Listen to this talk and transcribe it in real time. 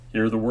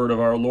Hear the word of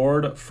our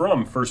Lord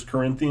from 1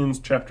 Corinthians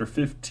chapter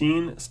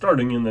 15,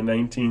 starting in the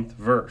 19th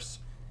verse.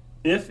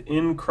 If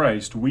in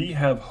Christ we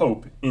have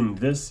hope in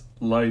this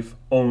life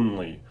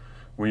only,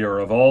 we are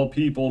of all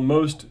people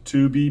most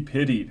to be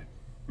pitied.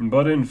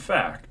 But in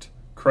fact,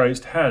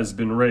 Christ has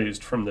been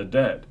raised from the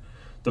dead,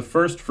 the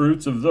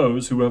firstfruits of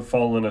those who have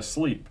fallen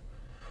asleep.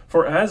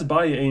 For as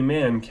by a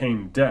man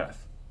came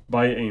death,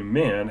 by a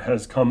man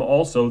has come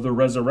also the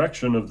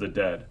resurrection of the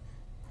dead.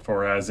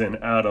 For as in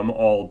Adam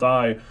all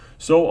die,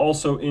 so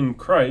also in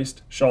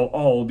Christ shall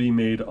all be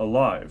made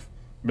alive,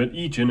 but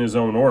each in his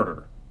own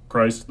order.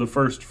 Christ the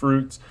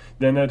firstfruits,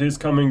 then at his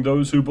coming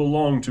those who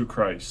belong to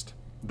Christ.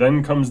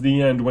 Then comes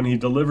the end when he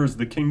delivers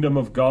the kingdom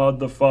of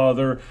God the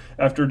Father,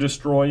 after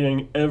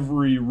destroying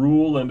every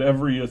rule and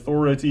every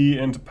authority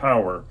and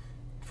power.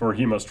 For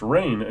he must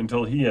reign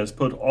until he has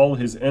put all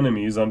his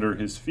enemies under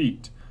his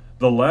feet.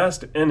 The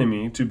last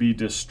enemy to be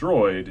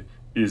destroyed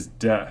is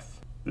death.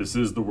 This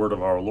is the word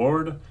of our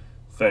Lord.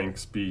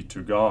 Thanks be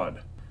to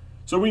God.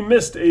 So we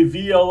missed a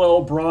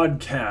VLL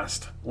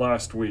broadcast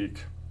last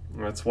week.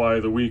 That's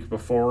why the week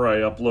before I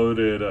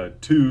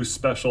uploaded 2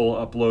 special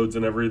uploads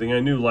and everything.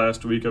 I knew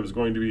last week I was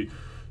going to be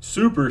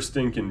super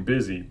stinking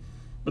busy.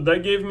 But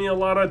that gave me a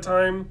lot of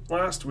time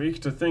last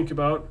week to think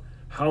about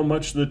how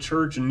much the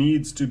church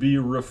needs to be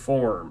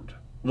reformed.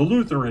 The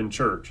Lutheran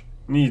Church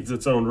needs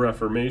its own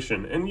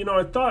reformation. And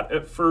I thought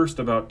at first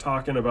about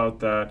talking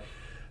about that,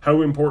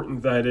 how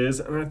important that is,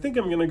 and I think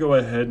I'm going to go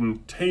ahead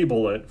and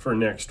table it for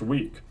next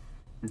week.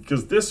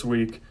 Because this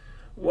week,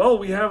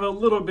 we have a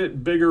little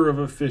bit bigger of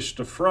a fish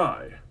to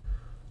fry.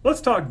 Let's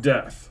talk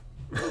death.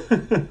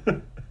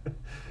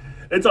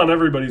 It's on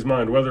everybody's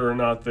mind, whether or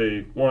not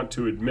they want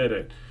to admit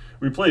it.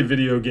 We play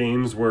video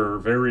games where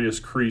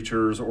various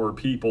creatures or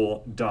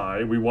people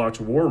die. We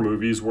watch war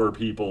movies where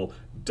people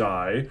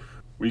die.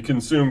 We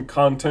consume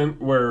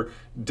content where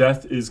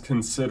death is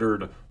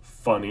considered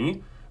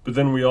funny. But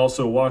then we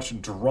also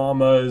watch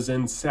dramas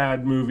and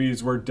sad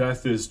movies where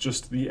death is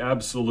just the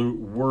absolute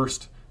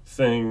worst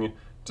thing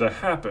to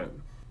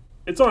happen.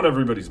 It's on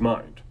everybody's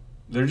mind.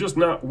 They're just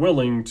not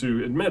willing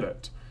to admit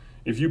it.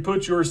 If you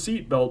put your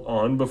seatbelt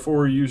on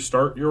before you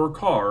start your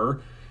car,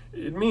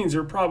 it means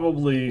you're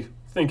probably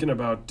thinking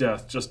about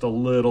death just a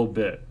little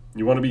bit.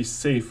 You want to be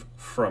safe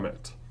from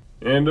it.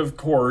 And of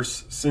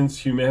course,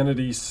 since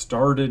humanity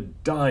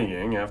started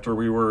dying after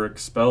we were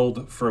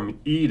expelled from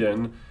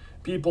Eden,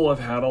 people have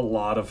had a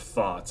lot of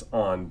thoughts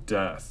on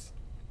death.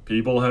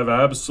 People have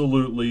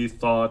absolutely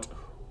thought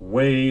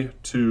way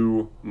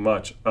too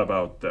much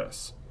about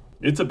this.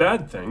 It's a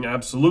bad thing,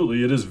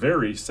 absolutely. It is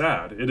very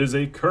sad. It is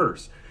a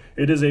curse.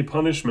 It is a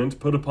punishment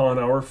put upon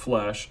our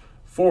flesh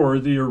for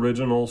the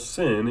original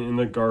sin in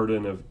the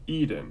Garden of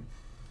Eden.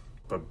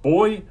 But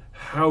boy,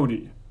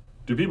 howdy,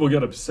 do people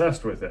get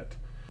obsessed with it.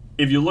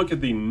 If you look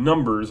at the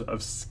numbers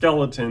of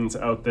skeletons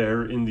out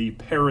there in the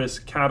Paris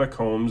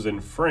catacombs in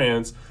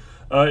France,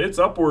 it's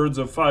upwards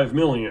of 5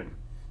 million.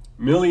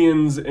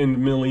 Millions and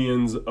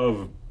millions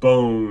of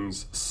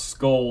bones,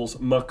 skulls,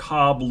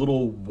 macabre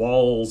little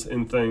walls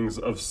and things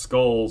of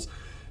skulls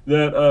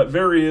that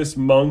various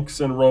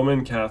monks and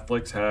Roman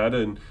Catholics had,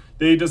 and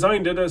they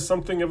designed it as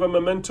something of a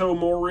memento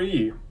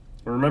mori.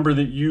 Remember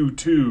that you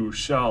too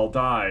shall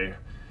die.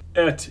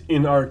 Et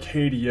in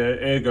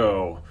Arcadia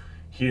ego.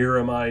 Here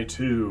am I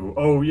too.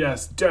 Oh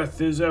yes, death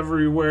is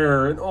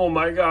everywhere, and oh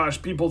my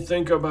gosh, people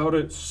think about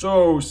it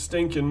so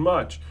stinking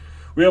much.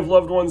 We have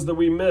loved ones that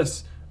we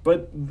miss,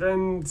 but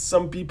then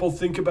some people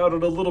think about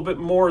it a little bit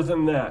more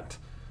than that.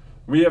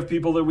 We have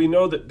people that we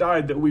know that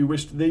died that we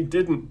wished they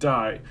didn't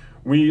die.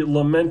 We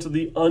lament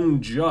the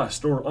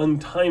unjust or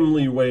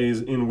untimely ways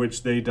in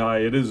which they die.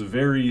 It is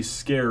very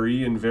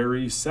scary and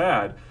very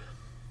sad.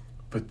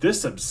 But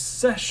this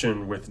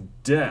obsession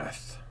with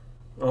death,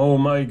 oh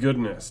my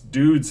goodness,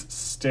 dudes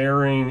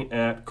staring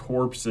at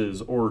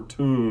corpses or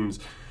tombs,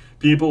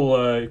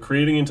 people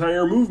creating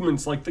entire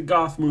movements like the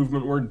goth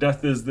movement where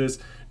death is this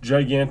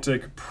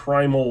gigantic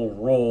primal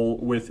role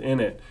within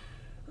it.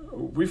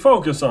 We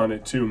focus on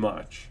it too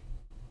much.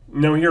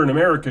 Now here in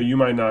America, you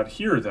might not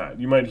hear that.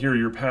 You might hear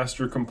your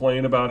pastor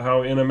complain about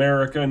how in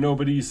America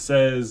nobody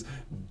says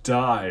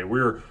die.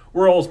 We're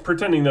all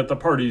pretending that the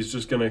party's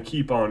just going to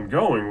keep on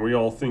going. We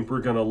all think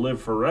we're going to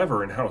live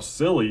forever, and how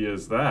silly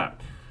is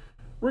that?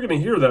 We're going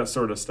to hear that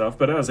sort of stuff,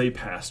 but as a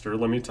pastor,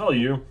 let me tell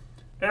you,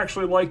 I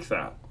actually like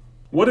that.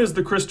 What is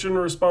the Christian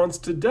response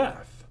to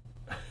death?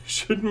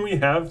 Shouldn't we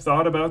have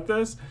thought about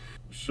this?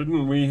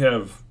 Shouldn't we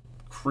have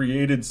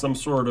created some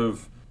sort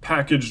of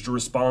packaged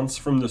response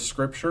from the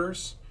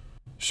scriptures?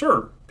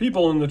 Sure,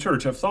 people in the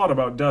church have thought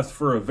about death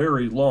for a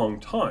very long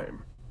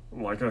time.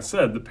 Like I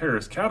said, the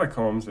Paris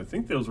catacombs, I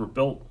think those were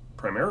built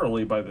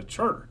primarily by the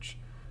church.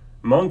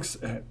 Monks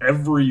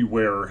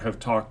everywhere have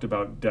talked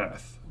about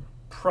death,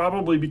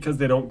 probably because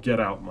they don't get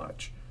out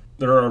much.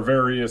 There are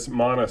various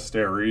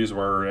monasteries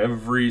where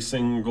every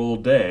single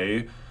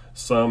day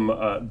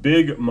some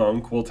big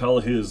monk will tell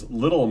his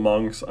little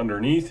monks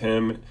underneath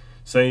him,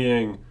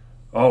 saying,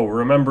 "Oh,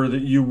 remember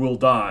that you will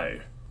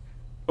die."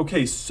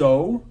 Okay,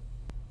 so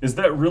Is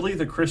that really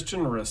the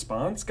Christian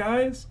response,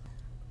 guys?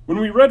 When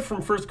we read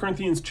from 1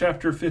 Corinthians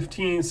chapter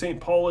 15, St.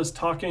 Paul is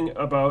talking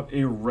about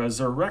a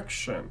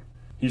resurrection.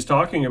 He's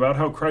talking about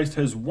how Christ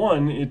has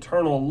won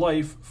eternal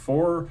life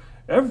for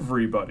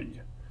everybody.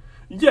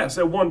 Yes,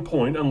 at one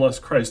point, unless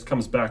Christ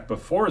comes back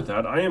before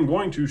that, I am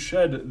going to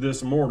shed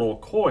this mortal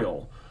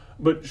coil.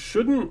 But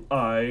shouldn't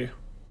I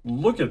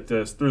look at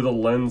this through the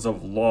lens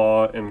of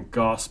law and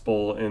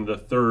gospel and the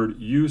third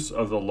use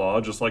of the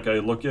law, just like I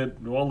look at,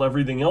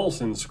 everything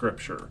else in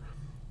Scripture?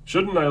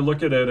 Shouldn't I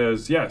look at it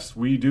as, yes,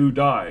 we do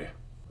die?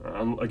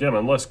 Again,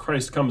 unless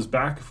Christ comes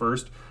back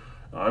first,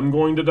 I'm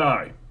going to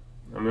die.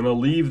 I'm going to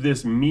leave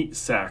this meat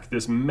sack,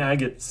 this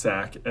maggot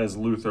sack, as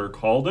Luther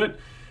called it,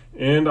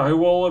 and I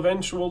will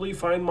eventually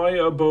find my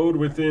abode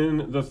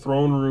within the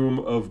throne room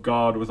of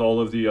God with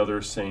all of the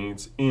other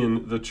saints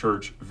in the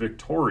church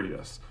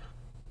victorious.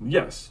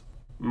 Yes,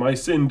 my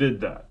sin did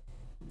that.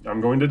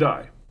 I'm going to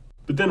die.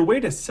 But then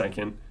wait a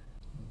second.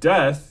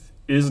 Death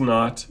is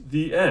not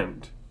the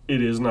end.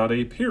 It is not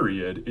a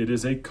period. It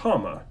is a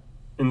comma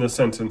in the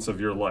sentence of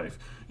your life.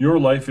 Your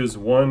life is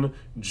one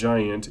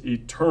giant,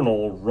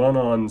 eternal,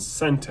 run-on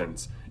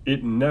sentence.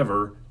 It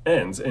never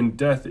ends, and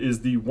death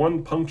is the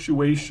one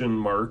punctuation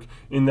mark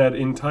in that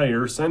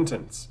entire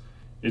sentence.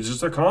 It's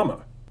just a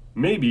comma.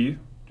 Maybe,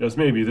 just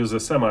maybe, there's a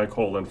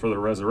semicolon for the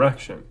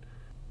resurrection.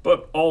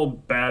 But all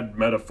bad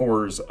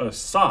metaphors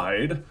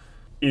aside,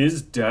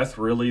 is death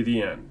really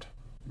the end?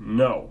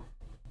 No.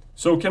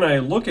 So can I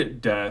look at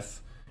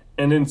death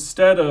and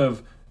instead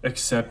of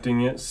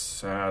accepting it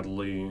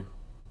sadly,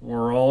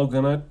 we're all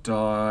gonna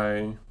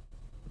die,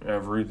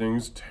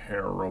 everything's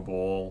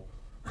terrible,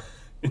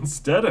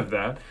 instead of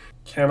that,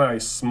 can I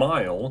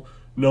smile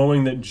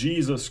knowing that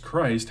Jesus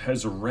Christ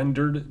has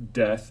rendered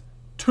death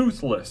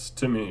toothless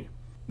to me?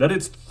 That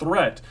its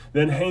threat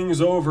that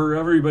hangs over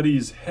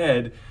everybody's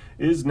head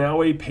is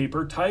now a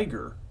paper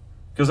tiger,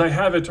 because I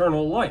have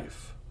eternal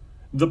life.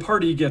 The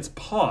party gets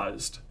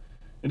paused.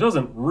 It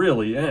doesn't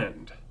really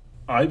end.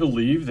 I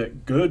believe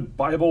that good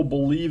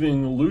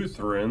Bible-believing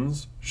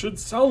Lutherans should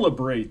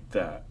celebrate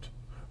that.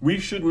 We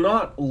should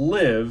not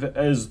live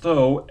as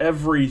though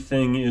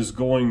everything is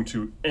going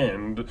to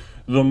end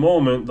the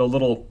moment the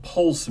little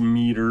pulse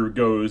meter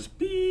goes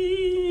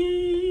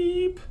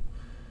beep.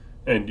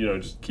 And,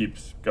 just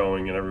keeps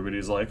going and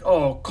everybody's like,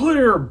 oh,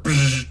 clear.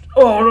 Psh,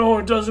 oh, no,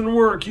 it doesn't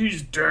work.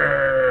 He's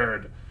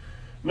dead.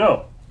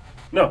 No,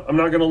 I'm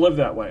not going to live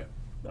that way.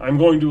 I'm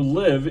going to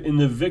live in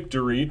the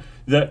victory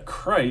that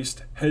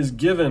Christ has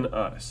given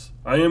us.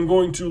 I am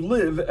going to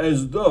live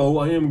as though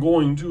I am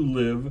going to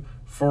live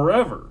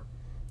forever.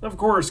 Of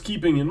course,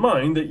 keeping in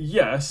mind that,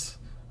 yes,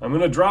 I'm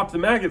going to drop the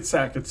maggot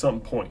sack at some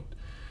point.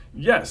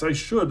 Yes, I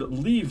should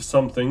leave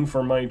something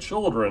for my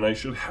children. I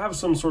should have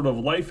some sort of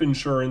life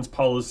insurance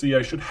policy.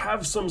 I should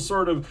have some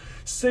sort of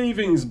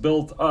savings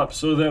built up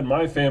so that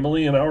my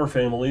family and our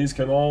families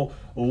can all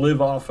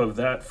live off of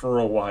that for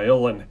a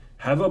while and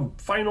have a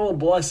final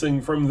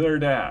blessing from their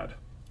dad.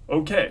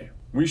 Okay,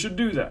 we should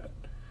do that.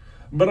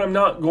 But I'm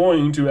not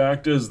going to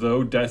act as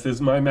though death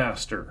is my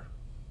master,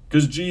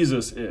 because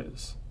Jesus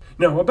is.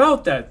 Now,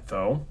 about that,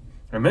 though,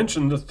 I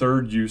mentioned the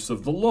third use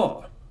of the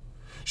law.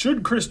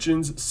 Should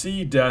Christians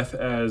see death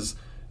as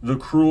the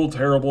cruel,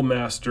 terrible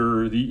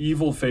master, the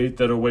evil fate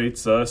that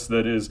awaits us,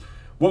 that is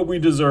what we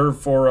deserve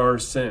for our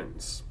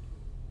sins?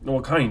 Well,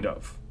 kind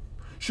of.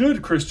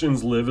 Should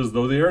Christians live as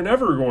though they are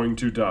never going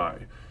to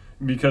die?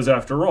 Because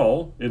after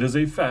all, it is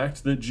a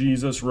fact that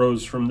Jesus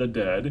rose from the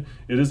dead,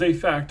 it is a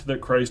fact that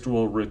Christ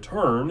will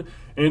return,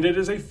 and it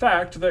is a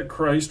fact that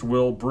Christ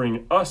will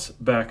bring us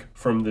back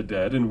from the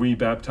dead, and we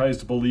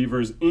baptized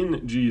believers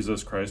in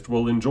Jesus Christ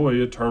will enjoy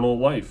eternal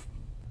life.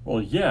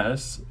 Well,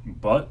 yes,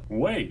 but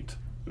wait,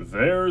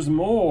 there's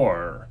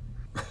more.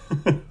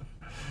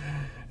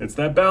 It's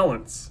that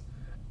balance.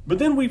 But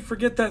then we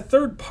forget that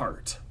third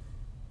part.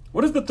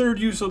 What is the third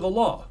use of the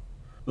law?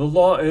 The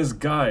law as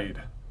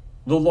guide.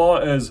 The law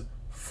as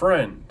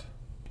friend.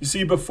 You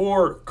see,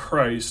 before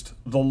Christ,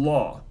 the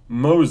law,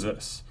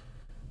 Moses,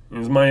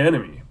 is my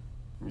enemy.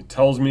 He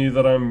tells me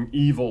that I'm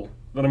evil,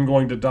 that I'm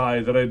going to die,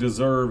 that I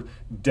deserve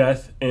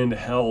death and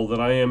hell, that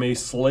I am a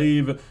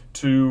slave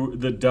to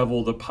the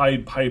devil, the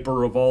Pied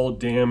Piper of all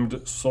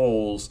damned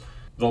souls.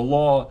 The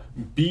law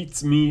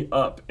beats me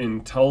up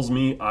and tells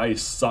me I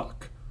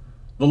suck.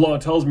 The law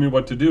tells me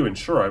what to do, and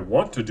sure, I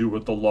want to do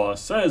what the law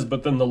says,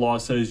 but then the law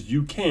says,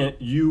 you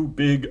can't, you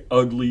big,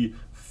 ugly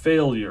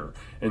failure.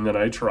 And then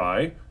I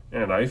try,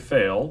 and I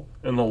fail,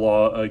 and the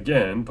law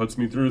again puts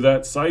me through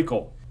that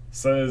cycle.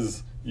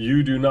 Says,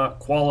 you do not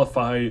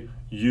qualify,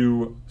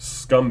 you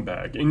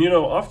scumbag. And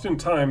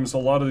oftentimes a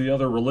lot of the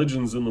other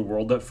religions in the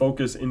world that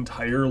focus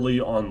entirely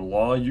on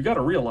law, you got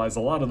to realize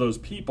a lot of those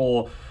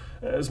people,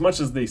 as much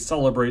as they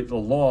celebrate the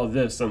law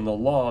this and the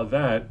law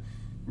that,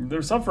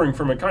 they're suffering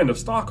from a kind of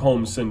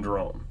Stockholm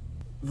syndrome.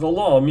 The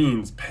law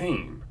means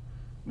pain.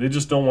 They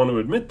just don't want to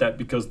admit that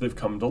because they've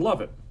come to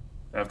love it.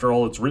 After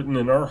all, it's written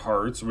in our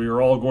hearts. We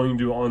are all going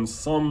to, on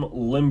some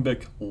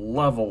limbic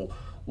level,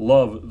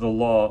 love the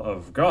law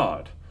of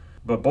God.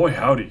 But boy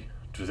howdy,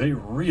 do they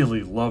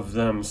really love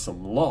them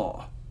some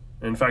law?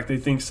 In fact, they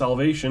think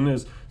salvation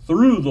is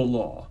through the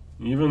law,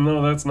 even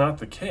though that's not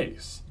the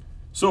case.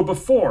 So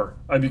before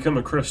I become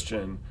a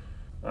Christian,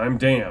 I'm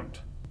damned.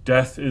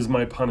 Death is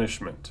my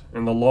punishment,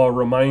 and the law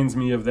reminds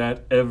me of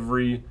that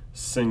every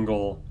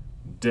single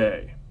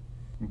day.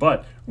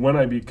 But when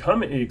I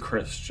become a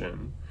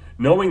Christian,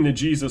 knowing that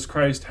Jesus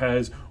Christ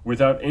has,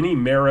 without any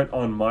merit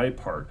on my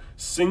part,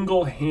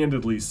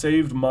 single-handedly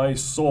saved my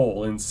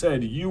soul and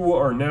said, "You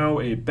are now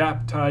a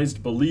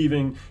baptized,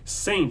 believing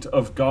saint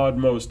of God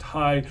Most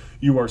High.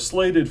 You are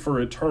slated for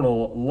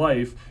eternal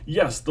life.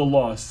 Yes, the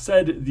law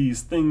said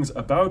these things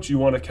about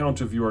you on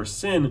account of your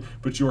sin,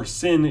 but your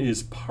sin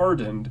is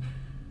pardoned."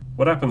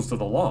 What happens to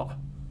the law?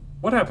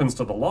 What happens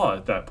to the law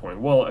at that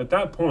point? Well, at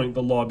that point,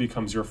 the law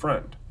becomes your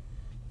friend.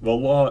 The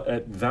law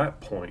at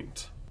that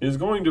point is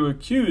going to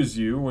accuse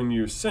you when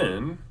you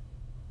sin.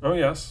 Oh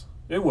yes,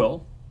 it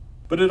will.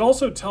 But it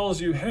also tells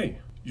you, hey,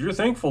 you're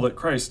thankful that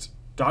Christ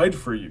died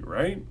for you,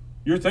 right?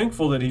 You're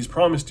thankful that he's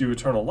promised you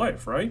eternal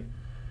life, right?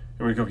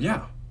 And we go,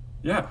 yeah.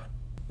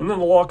 And then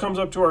the law comes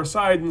up to our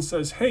side and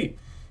says, hey,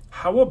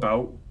 how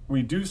about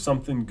we do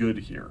something good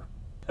here?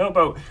 How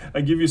about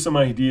I give you some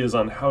ideas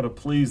on how to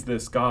please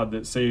this God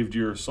that saved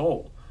your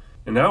soul?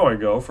 And now I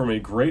go from a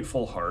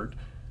grateful heart,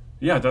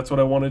 yeah, that's what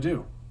I want to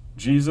do.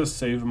 Jesus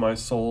saved my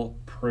soul.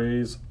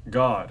 Praise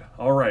God.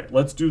 All right,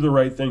 let's do the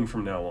right thing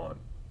from now on.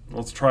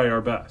 Let's try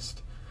our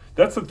best.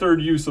 That's the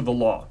third use of the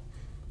law.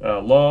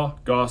 Law,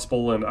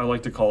 gospel, and I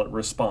like to call it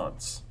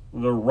response.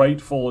 The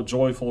rightful,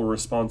 joyful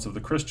response of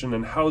the Christian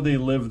and how they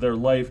live their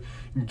life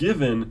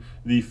given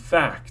the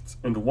fact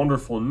and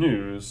wonderful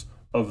news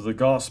of the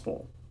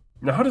gospel.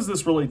 Now, how does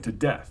this relate to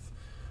death?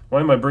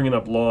 Why am I bringing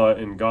up law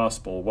and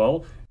gospel?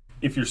 Well,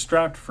 if you're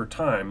strapped for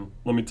time,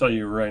 let me tell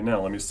you right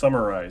now, let me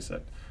summarize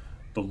it.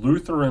 The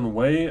Lutheran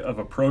way of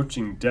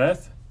approaching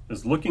death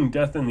is looking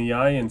death in the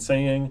eye and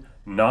saying,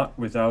 not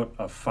without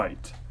a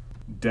fight.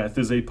 Death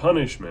is a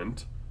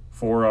punishment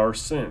for our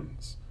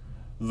sins.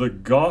 The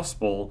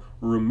gospel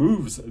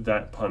removes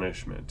that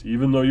punishment.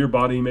 Even though your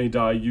body may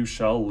die, you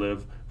shall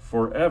live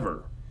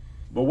forever.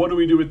 But what do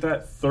we do with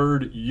that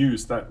third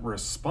use, that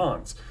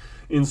response,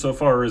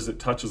 insofar as it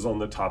touches on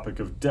the topic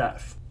of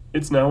death?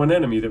 It's now an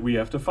enemy that we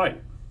have to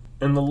fight.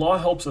 And the law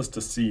helps us to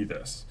see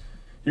this.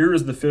 Here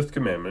is the fifth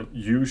commandment,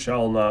 you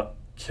shall not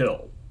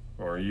kill,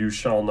 or you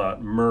shall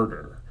not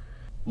murder.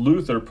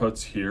 Luther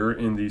puts here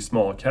in the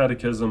Small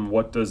Catechism,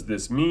 what does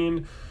this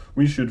mean?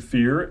 We should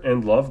fear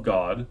and love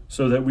God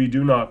so that we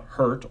do not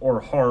hurt or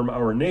harm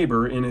our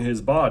neighbor in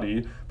his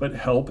body, but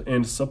help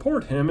and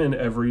support him in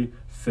every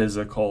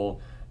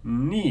physical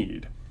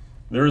need.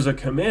 There is a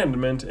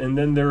commandment, and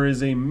then there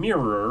is a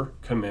mirror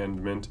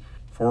commandment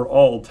for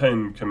all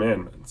 10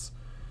 commandments.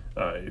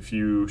 If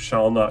you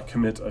shall not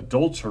commit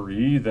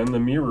adultery, then the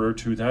mirror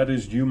to that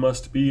is you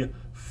must be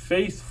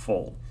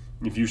faithful.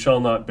 If you shall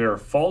not bear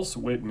false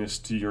witness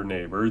to your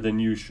neighbor, then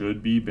you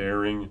should be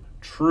bearing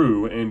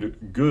true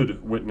and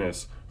good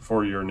witness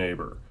for your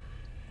neighbor.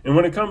 And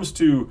when it comes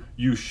to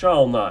you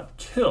shall not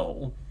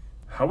kill,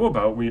 how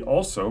about we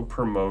also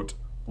promote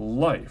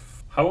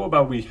life? How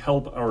about we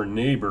help our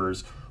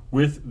neighbors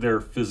with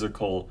their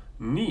physical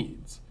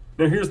needs?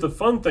 Now here's the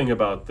fun thing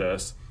about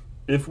this.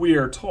 If we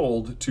are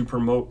told to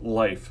promote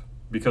life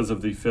because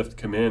of the fifth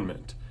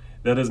commandment,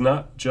 that is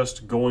not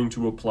just going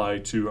to apply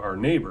to our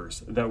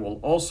neighbors. That will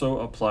also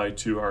apply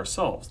to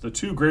ourselves. The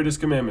 2 greatest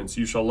commandments,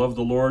 you shall love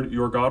the Lord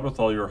your God with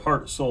all your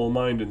heart, soul,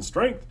 mind, and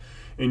strength,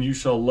 and you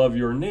shall love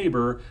your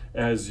neighbor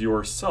as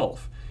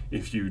yourself.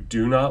 If you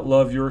do not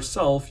love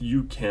yourself,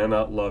 you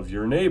cannot love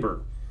your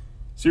neighbor.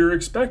 So you're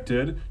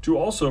expected to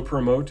also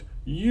promote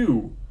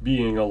you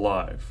being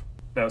alive.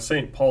 Now,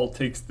 St. Paul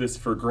takes this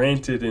for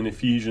granted in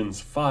Ephesians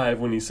 5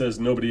 when he says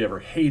nobody ever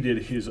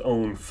hated his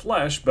own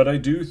flesh, but I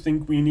do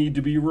think we need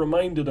to be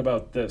reminded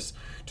about this,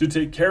 to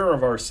take care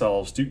of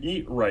ourselves, to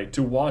eat right,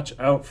 to watch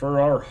out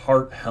for our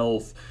heart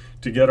health,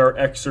 to get our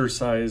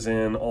exercise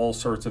in, all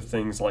sorts of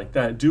things like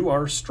that. Do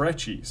our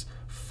stretchies.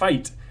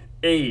 Fight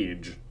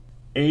age.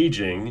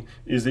 Aging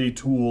is a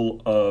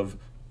tool of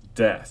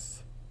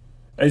death.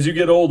 As you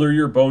get older,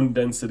 your bone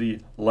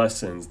density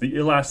lessens. The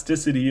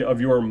elasticity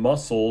of your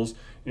muscles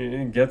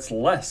gets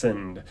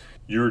lessened.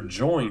 Your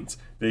joints,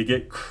 they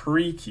get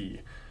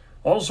creaky.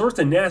 All sorts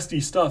of nasty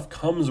stuff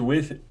comes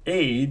with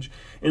age,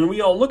 and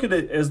we all look at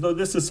it as though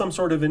this is some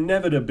sort of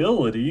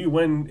inevitability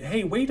when,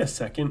 hey, wait a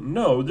second,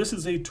 no, this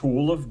is a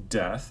tool of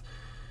death.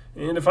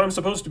 And if I'm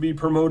supposed to be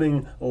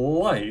promoting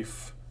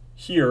life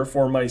here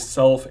for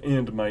myself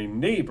and my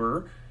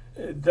neighbor,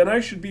 then I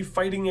should be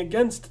fighting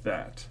against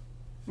that.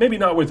 Maybe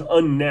not with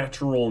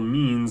unnatural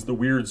means, the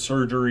weird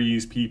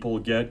surgeries people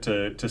get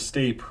to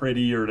stay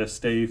pretty or to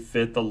stay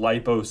fit, the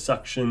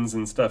liposuctions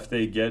and stuff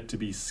they get to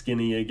be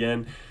skinny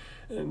again.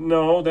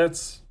 No,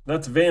 that's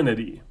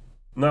vanity,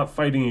 not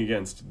fighting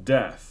against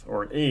death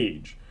or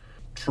age.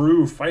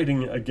 True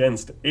fighting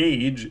against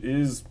age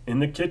is in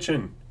the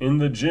kitchen, in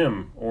the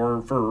gym,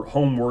 or for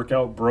home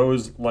workout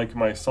bros like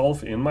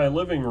myself in my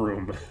living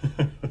room.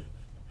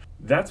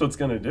 That's what's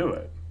going to do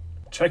it.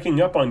 Checking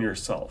up on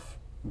yourself.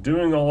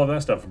 doing all of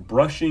that stuff,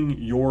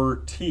 brushing your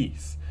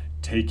teeth,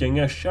 taking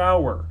a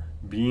shower,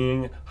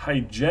 being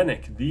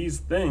hygienic. These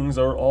things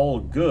are all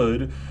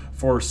good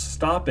for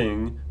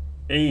stopping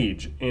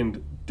age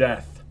and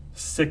death,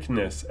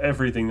 sickness,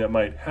 everything that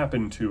might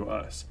happen to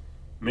us.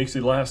 Makes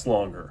you last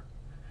longer.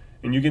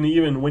 And you can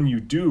even, when you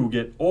do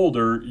get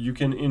older, you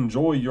can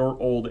enjoy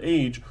your old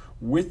age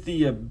with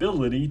the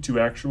ability to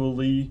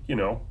actually,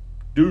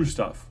 do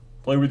stuff.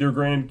 Play with your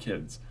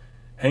grandkids.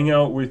 Hang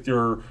out with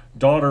your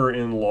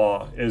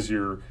daughter-in-law as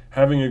you're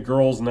having a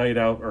girls' night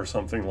out or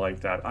something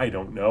like that. I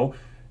don't know.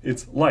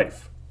 It's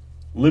life.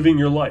 Living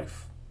your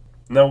life.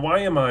 Now, why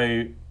am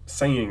I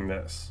saying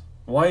this?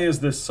 Why is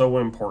this so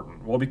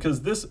important? Well,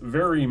 because this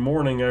very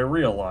morning I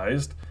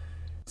realized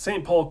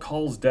St. Paul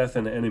calls death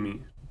an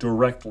enemy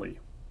directly.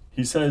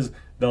 He says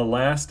the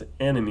last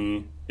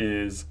enemy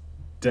is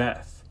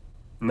death.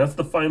 And that's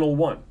the final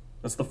one.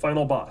 That's the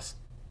final boss.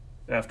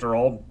 After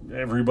all,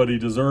 everybody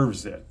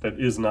deserves it that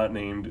is not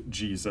named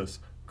Jesus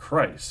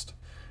Christ.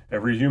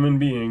 Every human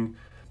being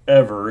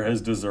ever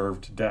has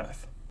deserved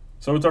death.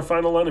 So it's our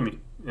final enemy.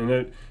 And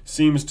it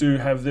seems to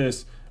have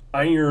this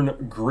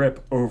iron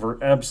grip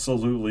over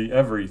absolutely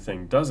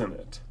everything, doesn't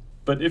it?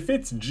 But if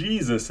it's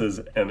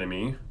Jesus's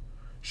enemy,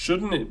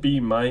 shouldn't it be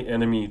my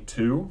enemy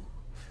too?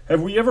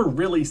 Have we ever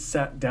really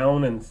sat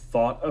down and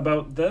thought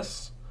about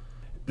this?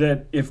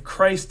 That if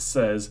Christ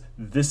says,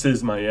 "This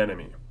is my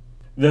enemy,"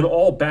 then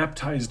all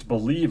baptized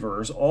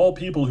believers, all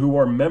people who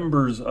are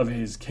members of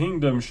his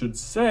kingdom should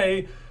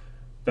say,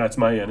 "That's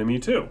my enemy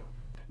too."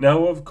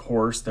 Now, of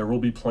course, there will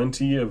be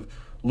plenty of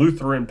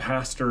Lutheran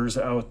pastors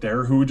out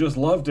there who would just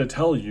love to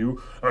tell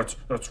you,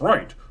 that's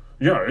right.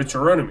 Yeah, it's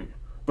your enemy.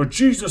 But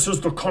Jesus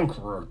is the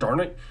conqueror, darn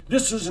it.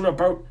 This isn't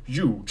about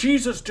you.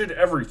 Jesus did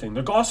everything.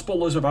 The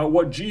gospel is about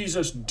what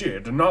Jesus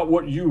did, not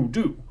what you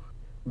do.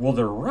 Well,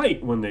 they're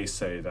right when they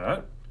say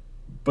that,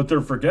 but they're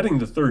forgetting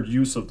the third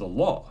use of the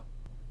law.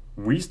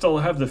 We still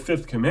have the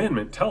fifth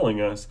commandment telling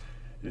us,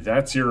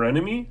 that's your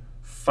enemy,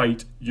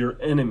 fight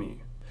your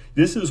enemy.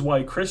 This is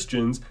why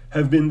Christians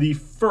have been the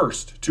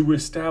first to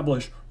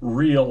establish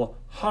real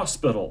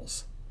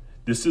hospitals.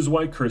 This is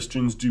why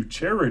Christians do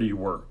charity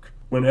work.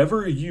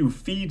 Whenever you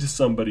feed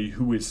somebody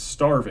who is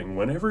starving,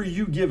 whenever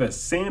you give a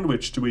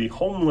sandwich to a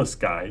homeless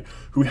guy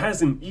who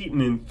hasn't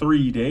eaten in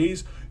 3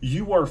 days,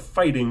 you are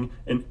fighting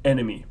an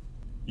enemy.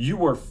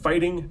 You are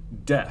fighting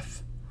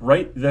death.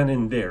 Right then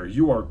and there,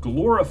 you are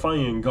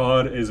glorifying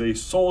God as a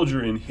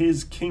soldier in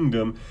his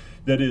kingdom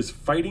that is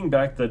fighting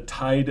back the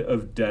tide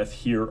of death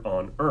here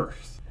on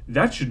earth.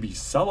 That should be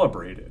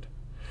celebrated.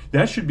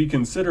 That should be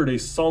considered a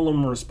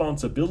solemn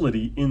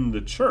responsibility in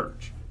the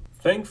church.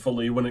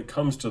 Thankfully, when it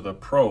comes to the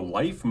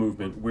pro-life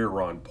movement, we're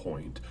on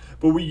point.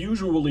 But we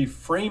usually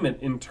frame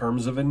it in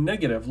terms of a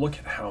negative. Look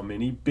at how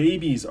many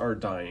babies are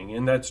dying.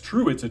 And that's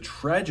true. It's a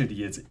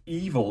tragedy. It's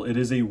evil. It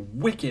is a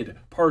wicked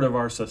part of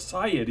our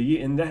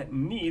society, and that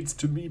needs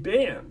to be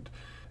banned.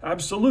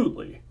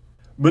 Absolutely.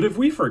 But have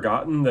we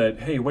forgotten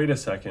that, hey, wait a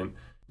second,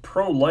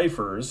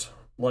 pro-lifers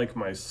like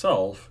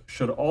myself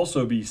should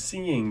also be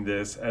seeing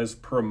this as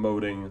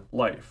promoting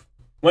life?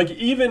 Like,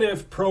 even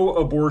if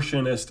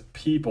pro-abortionist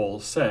people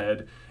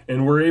said,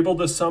 and were able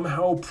to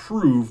somehow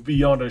prove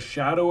beyond a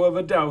shadow of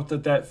a doubt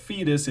that that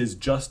fetus is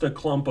just a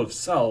clump of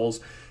cells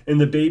and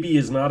the baby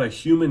is not a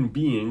human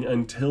being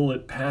until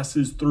it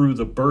passes through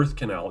the birth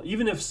canal,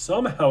 even if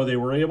somehow they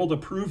were able to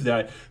prove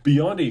that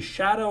beyond a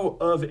shadow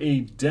of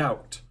a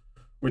doubt,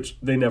 which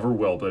they never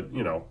will, but,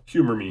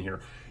 humor me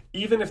here.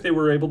 Even if they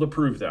were able to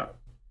prove that,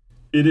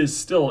 it is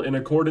still in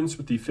accordance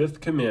with the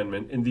fifth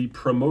commandment in the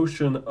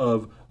promotion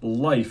of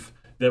life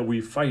that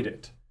we fight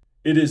it.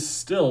 It is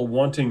still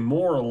wanting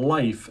more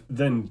life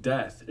than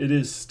death. It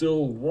is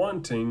still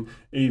wanting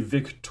a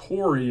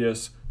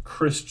victorious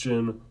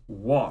Christian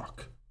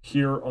walk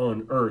here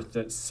on earth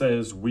that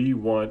says we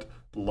want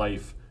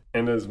life.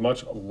 And as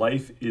much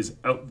life is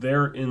out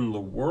there in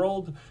the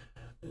world,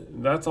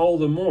 that's all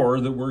the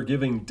more that we're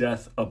giving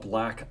death a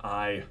black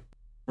eye.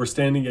 We're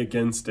standing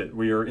against it.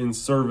 We are in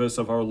service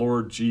of our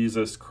Lord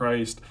Jesus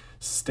Christ,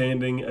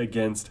 standing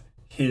against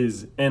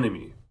his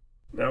enemy.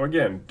 Now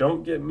again,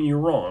 don't get me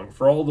wrong,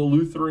 for all the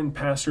Lutheran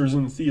pastors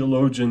and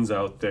theologians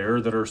out there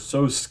that are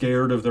so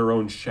scared of their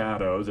own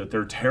shadow that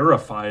they're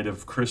terrified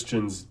of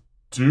Christians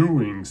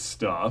doing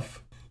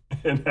stuff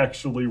and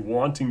actually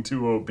wanting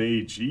to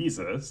obey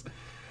Jesus,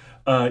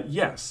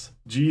 yes,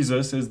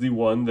 Jesus is the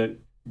one that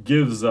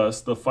gives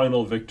us the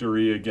final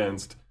victory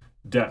against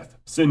death.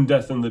 Sin,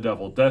 death, and the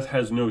devil. Death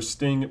has no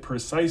sting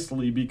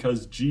precisely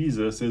because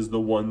Jesus is the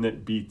one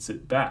that beats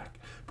it back.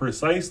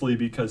 Precisely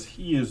because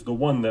he is the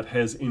one that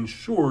has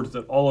ensured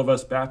that all of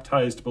us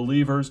baptized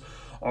believers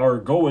are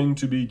going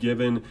to be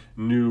given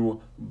new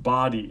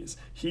bodies.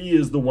 He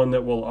is the one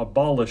that will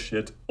abolish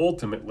it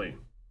ultimately.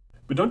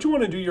 But don't you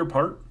want to do your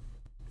part?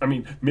 I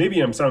mean,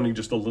 maybe I'm sounding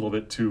just a little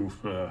bit too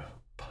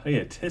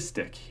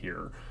pietistic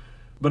here,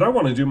 but I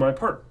want to do my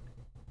part.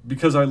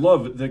 Because I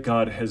love that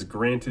God has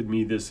granted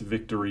me this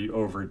victory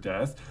over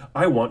death,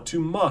 I want to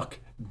mock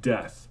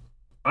death.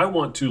 I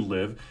want to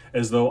live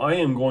as though I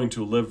am going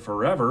to live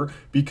forever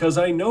because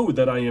I know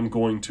that I am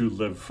going to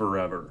live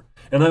forever.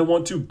 And I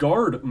want to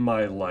guard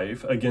my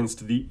life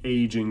against the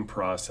aging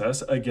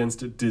process,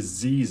 against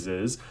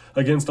diseases,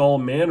 against all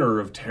manner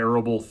of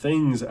terrible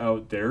things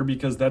out there,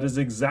 because that is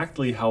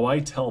exactly how I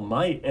tell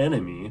my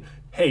enemy,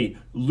 hey,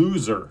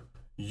 loser,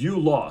 you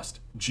lost.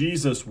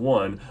 Jesus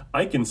won.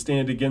 I can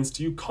stand against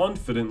you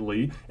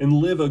confidently and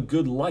live a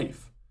good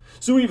life.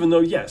 So even though,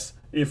 yes,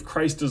 if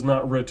Christ does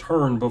not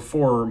return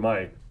before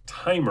my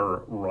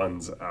timer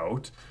runs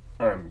out,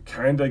 I'm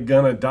kinda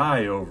gonna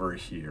die over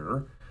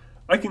here,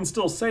 I can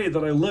still say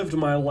that I lived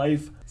my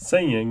life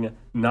saying,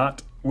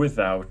 not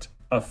without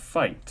a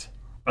fight.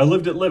 I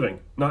lived it living,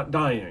 not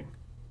dying.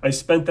 I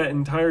spent that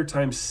entire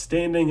time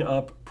standing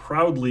up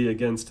proudly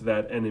against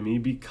that enemy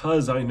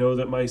because I know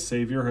that my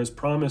Savior has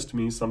promised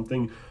me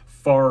something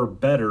far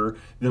better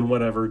than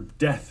whatever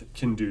death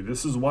can do.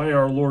 This is why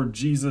our Lord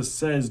Jesus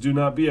says, do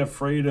not be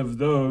afraid of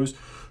those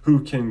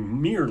who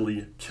can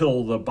merely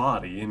kill the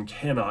body and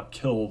cannot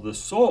kill the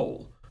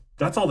soul.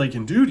 That's all they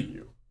can do to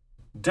you.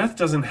 Death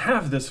doesn't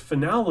have this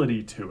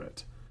finality to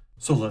it.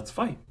 So let's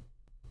fight.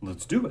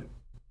 Let's do it.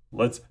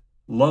 Let's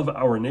love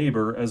our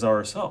neighbor as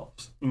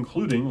ourselves,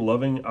 including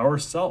loving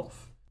ourselves,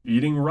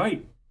 eating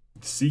right,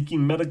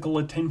 seeking medical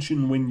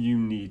attention when you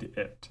need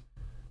it,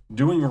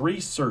 doing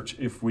research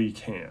if we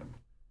can,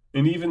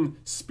 and even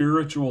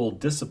spiritual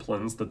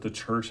disciplines that the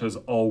church has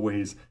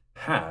always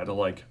had,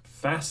 like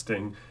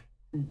fasting.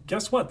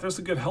 Guess what? There's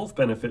a good health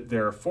benefit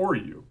there for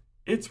you.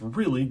 It's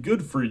really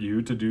good for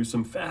you to do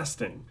some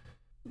fasting.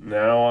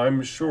 Now,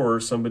 I'm sure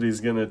somebody's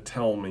going to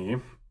tell me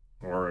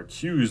or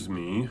accuse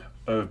me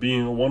of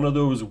being one of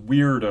those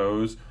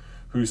weirdos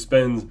who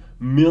spends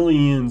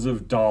millions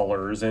of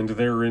dollars and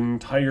their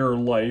entire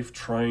life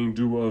trying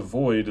to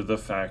avoid the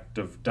fact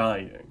of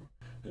dying.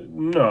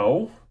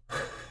 No,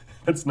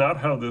 that's not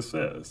how this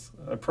is.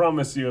 I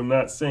promise you, I'm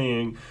not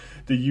saying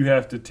that you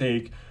have to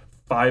take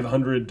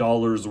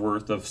 $500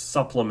 worth of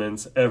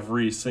supplements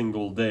every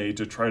single day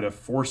to try to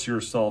force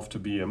yourself to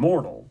be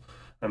immortal.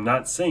 I'm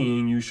not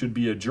saying you should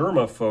be a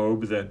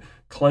germaphobe that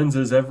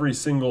cleanses every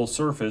single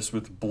surface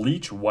with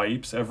bleach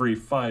wipes every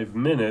 5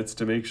 minutes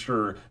to make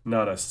sure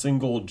not a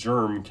single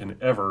germ can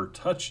ever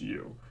touch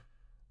you.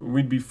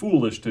 We'd be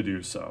foolish to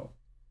do so.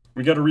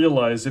 We got to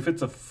realize if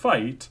it's a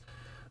fight,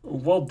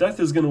 well, death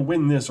is going to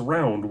win this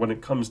round when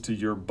it comes to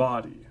your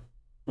body.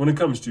 When it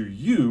comes to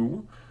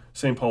you,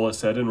 St. Paul has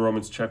said in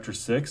Romans chapter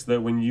 6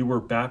 that when you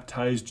were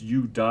baptized,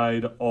 you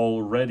died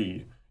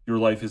already. Your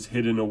life is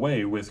hidden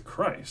away with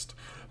Christ.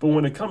 But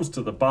when it comes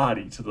to the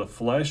body, to the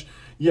flesh,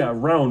 yeah,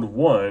 round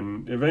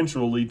one,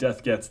 eventually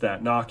death gets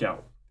that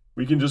knockout.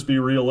 We can just be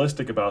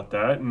realistic about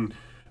that and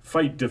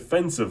fight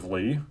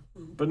defensively,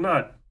 but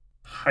not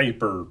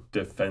hyper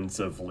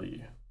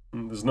defensively.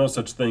 There's no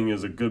such thing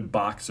as a good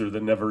boxer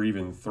that never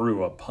even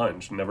threw a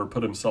punch, never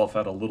put himself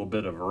at a little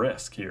bit of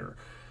risk here.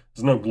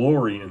 There's no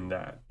glory in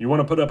that. You want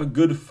to put up a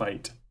good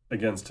fight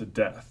against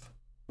death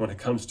when it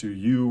comes to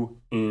you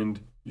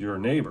and your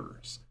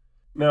neighbors.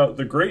 Now,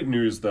 the great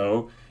news,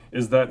 though,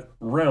 is that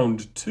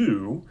round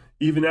two,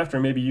 even after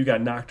maybe you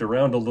got knocked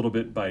around a little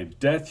bit by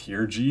death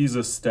here,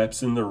 Jesus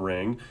steps in the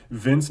ring.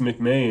 Vince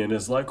McMahon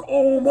is like,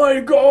 oh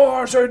my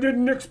gosh, I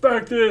didn't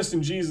expect this.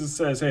 And Jesus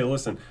says, hey,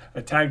 listen,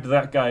 I tagged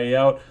that guy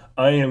out.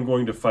 I am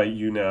going to fight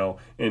you now.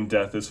 And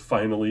death is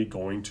finally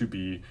going to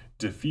be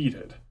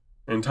defeated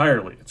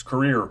entirely. Its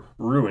career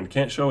ruined.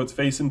 Can't show its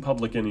face in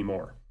public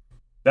anymore.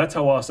 That's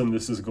how awesome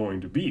this is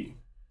going to be.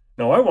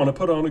 Now, I want to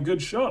put on a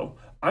good show.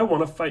 I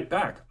want to fight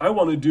back. I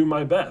want to do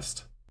my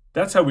best.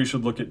 That's how we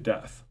should look at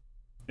death.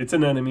 It's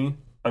an enemy.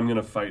 I'm going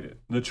to fight it.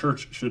 The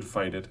church should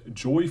fight it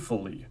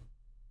joyfully,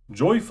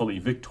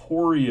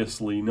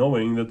 victoriously,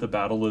 knowing that the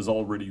battle is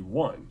already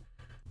won.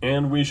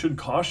 And we should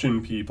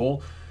caution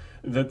people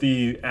that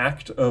the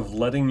act of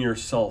letting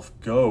yourself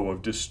go,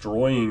 of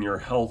destroying your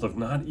health, of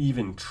not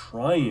even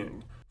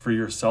trying for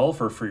yourself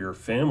or for your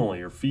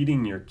family or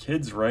feeding your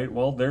kids right,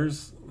 well,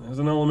 there's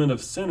an element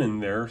of sin in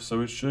there,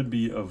 so it should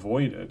be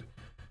avoided.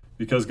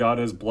 Because God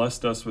has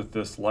blessed us with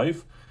this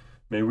life,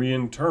 may we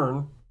in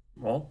turn,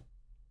 well,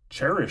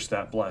 cherish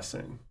that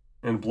blessing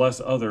and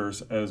bless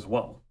others as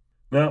well.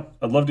 Now,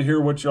 I'd love to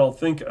hear what y'all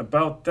think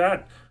about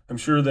that. I'm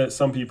sure that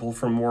some people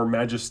from more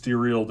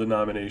magisterial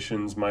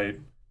denominations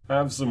might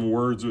have some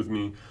words with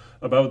me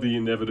about the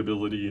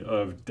inevitability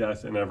of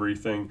death and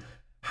everything,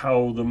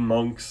 how the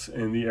monks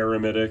and the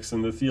eremitics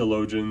and the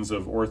theologians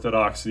of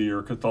Orthodoxy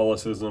or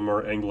Catholicism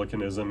or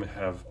Anglicanism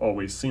have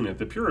always seen it.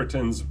 The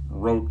Puritans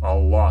wrote a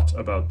lot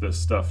about this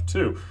stuff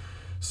too.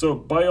 So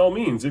by all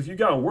means, if you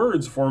got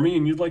words for me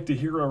and you'd like to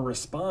hear a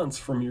response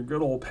from your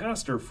good old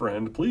pastor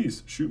friend,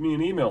 please shoot me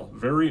an email,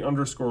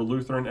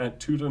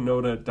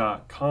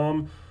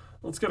 very_Lutheran@tutanota.com.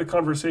 Let's get a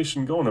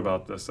conversation going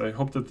about this. I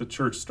hope that the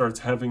church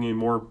starts having a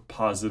more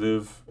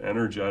positive,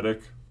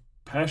 energetic,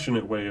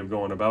 passionate way of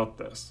going about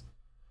this.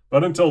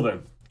 But until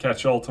then,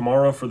 catch y'all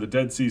tomorrow for the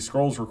Dead Sea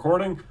Scrolls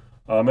recording.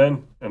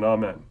 Amen and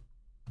amen.